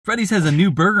Freddy's has a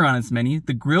new burger on its menu,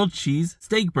 the Grilled Cheese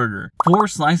Steakburger. 4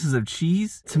 slices of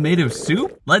cheese, tomato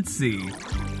soup? Let's see.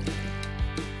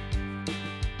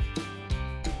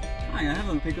 Hi, I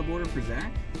have a pickup order for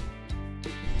Zach.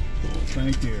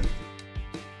 Thank you.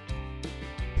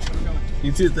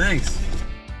 You too, thanks.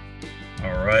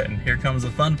 All right, and here comes the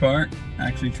fun part,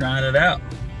 actually trying it out.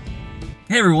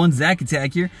 Hey everyone, Zach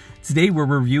Attack here. Today we're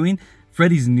reviewing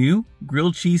Freddy's new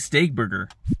Grilled Cheese Steakburger.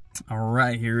 All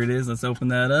right, here it is. Let's open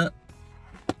that up.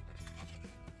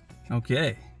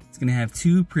 Okay, it's gonna have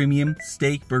 2 premium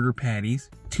steak burger patties,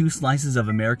 2 slices of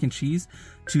American cheese,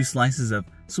 2 slices of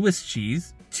Swiss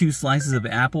cheese, 2 slices of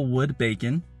applewood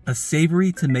bacon, a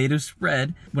savory tomato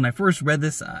spread. When I first read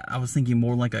this, I was thinking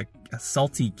more like a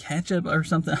salty ketchup or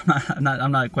something.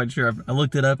 I'm not quite sure. I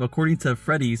looked it up. According to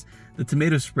Freddy's, the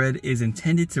tomato spread is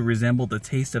intended to resemble the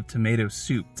taste of tomato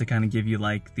soup, to kind of give you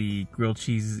like the grilled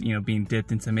cheese, you know, being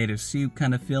dipped in tomato soup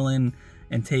kind of feeling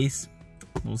and taste.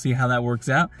 We'll see how that works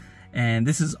out. And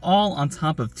this is all on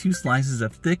top of 2 slices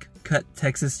of thick cut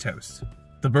Texas toast.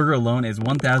 The burger alone is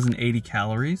 1,080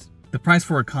 calories. The price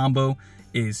for a combo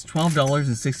is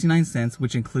 $12.69,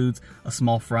 which includes a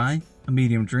small fry, a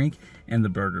medium drink, and the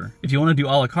burger. If you want to do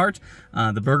a la carte,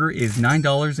 the burger is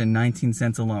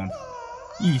 $9.19 alone.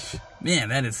 Yeesh. Man,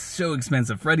 that is so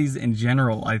expensive. Freddy's in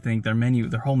general, I think their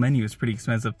whole menu is pretty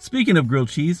expensive. Speaking of grilled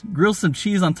cheese, grill some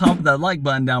cheese on top of that like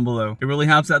button down below. It really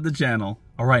helps out the channel.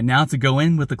 All right, now to go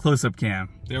in with the close-up cam.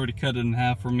 They already cut it in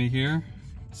half for me here.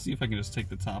 Let's see if I can just take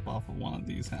the top off of one of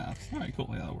these halves. All right, cool,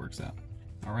 yeah, that works out.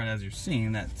 All right, as you're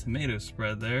seeing, that tomato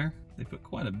spread there, they put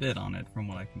quite a bit on it from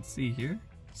what I can see here.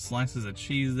 Slices of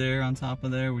cheese there on top of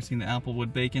there. We're seeing the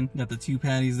applewood bacon. Got the 2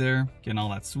 patties there. Getting all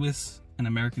that Swiss and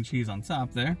American cheese on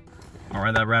top there. All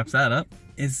right, that wraps that up.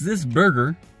 Is this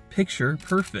burger picture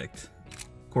perfect?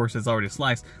 Of course, it's already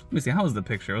sliced. Let me see, how was the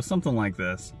picture? It was something like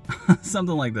this.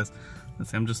 Something like this.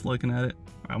 Let's see, I'm just looking at it.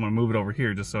 I'm gonna move it over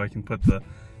here just so I can put the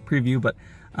preview, but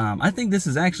I think this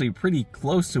is actually pretty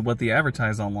close to what they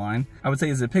advertise online. I would say,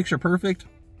 is it picture perfect?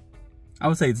 I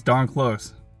would say it's darn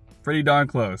close. Pretty darn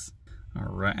close. All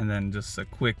right, and then just a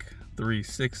quick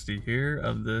 360 here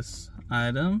of this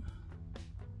item.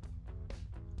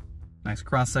 Nice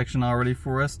cross section already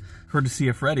for us. Courtesy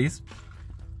of Freddy's.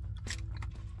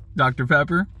 Dr.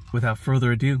 Pepper. Without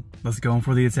further ado, let's go in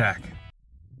for the attack.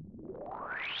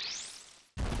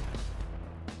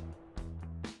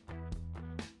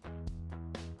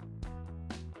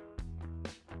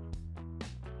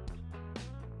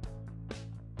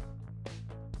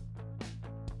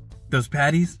 Those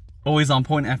patties, always on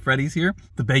point at Freddy's here.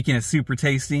 The bacon is super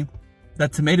tasty.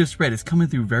 That tomato spread is coming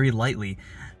through very lightly.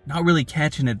 Not really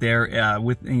catching it there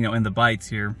with, you know, in the bites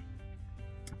here.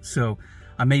 So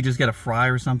I may just get a fry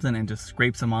or something and just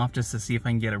scrape some off just to see if I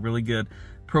can get a really good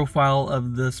profile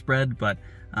of the spread. But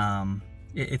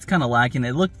it's kind of lacking.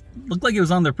 It looked like it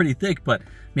was on there pretty thick, but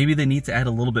maybe they need to add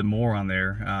a little bit more on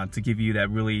there to give you that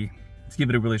to give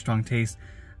it a really strong taste.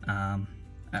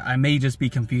 I may just be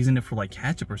confusing it for like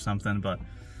ketchup or something, but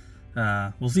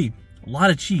we'll see. A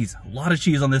lot of cheese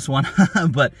on this one,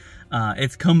 but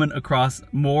it's coming across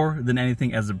more than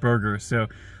anything as a burger. So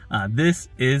this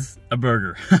is a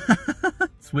burger.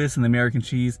 Swiss and American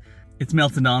cheese, it's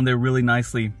melted on there really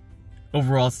nicely.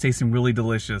 Overall, it's tasting really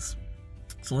delicious.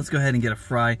 So let's go ahead and get a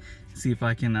fry, see if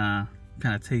I can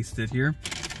kind of taste it here.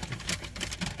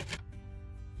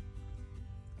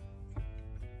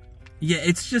 Yeah,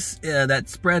 it's just that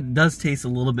spread does taste a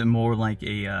little bit more like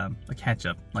a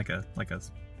ketchup, like a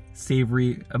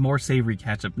savory, a more savory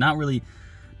ketchup. Not really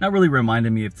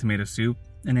reminding me of tomato soup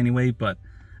in any way, but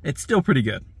it's still pretty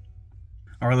good.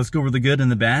 All right, let's go over the good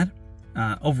and the bad.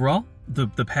 Overall,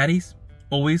 the patties,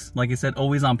 always, like I said,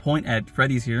 always on point at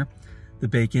Freddy's here. The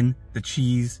bacon, the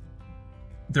cheese,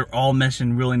 they're all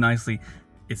meshing really nicely.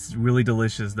 It's really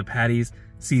delicious. The patties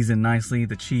seasoned nicely.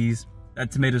 The cheese, that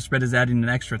tomato spread is adding an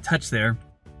extra touch there.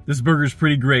 This burger's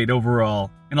pretty great overall.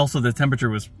 And also the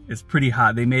temperature is pretty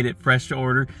hot. They made it fresh to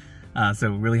order,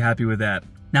 so really happy with that.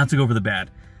 Now to go over the bad.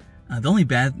 The only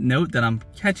bad note that I'm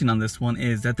catching on this one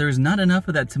is that there's not enough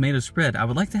of that tomato spread. I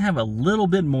would like to have a little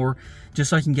bit more just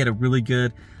so I can get a really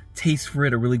good taste for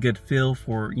it, a really good feel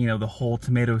for, you know, the whole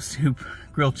tomato soup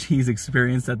grilled cheese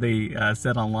experience that they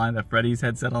said online, that Freddy's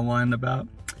had said online about.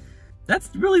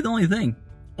 That's really the only thing.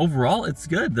 Overall, it's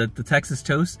good. The Texas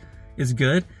toast is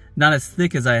good. Not as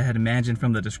thick as I had imagined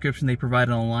from the description they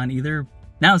provided online either.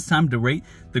 Now it's time to rate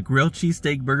the Grilled Cheese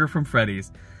Steakburger from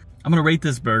Freddy's. I'm gonna rate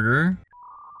this burger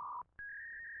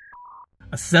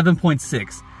a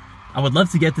 7.6. I would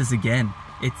love to get this again.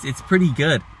 It's pretty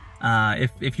good.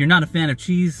 If you're not a fan of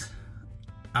cheese,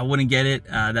 I wouldn't get it.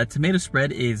 That tomato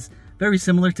spread is very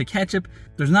similar to ketchup.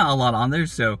 There's not a lot on there,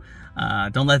 so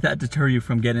don't let that deter you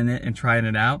from getting it and trying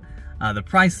it out. The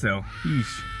price though,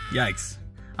 yeesh, yikes.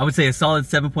 I would say a solid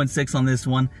 7.6 on this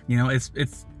one. You know,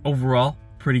 it's overall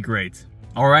pretty great.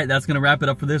 All right, that's gonna wrap it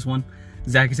up for this one.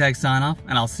 Zach Attack sign off,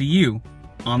 and I'll see you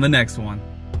on the next one.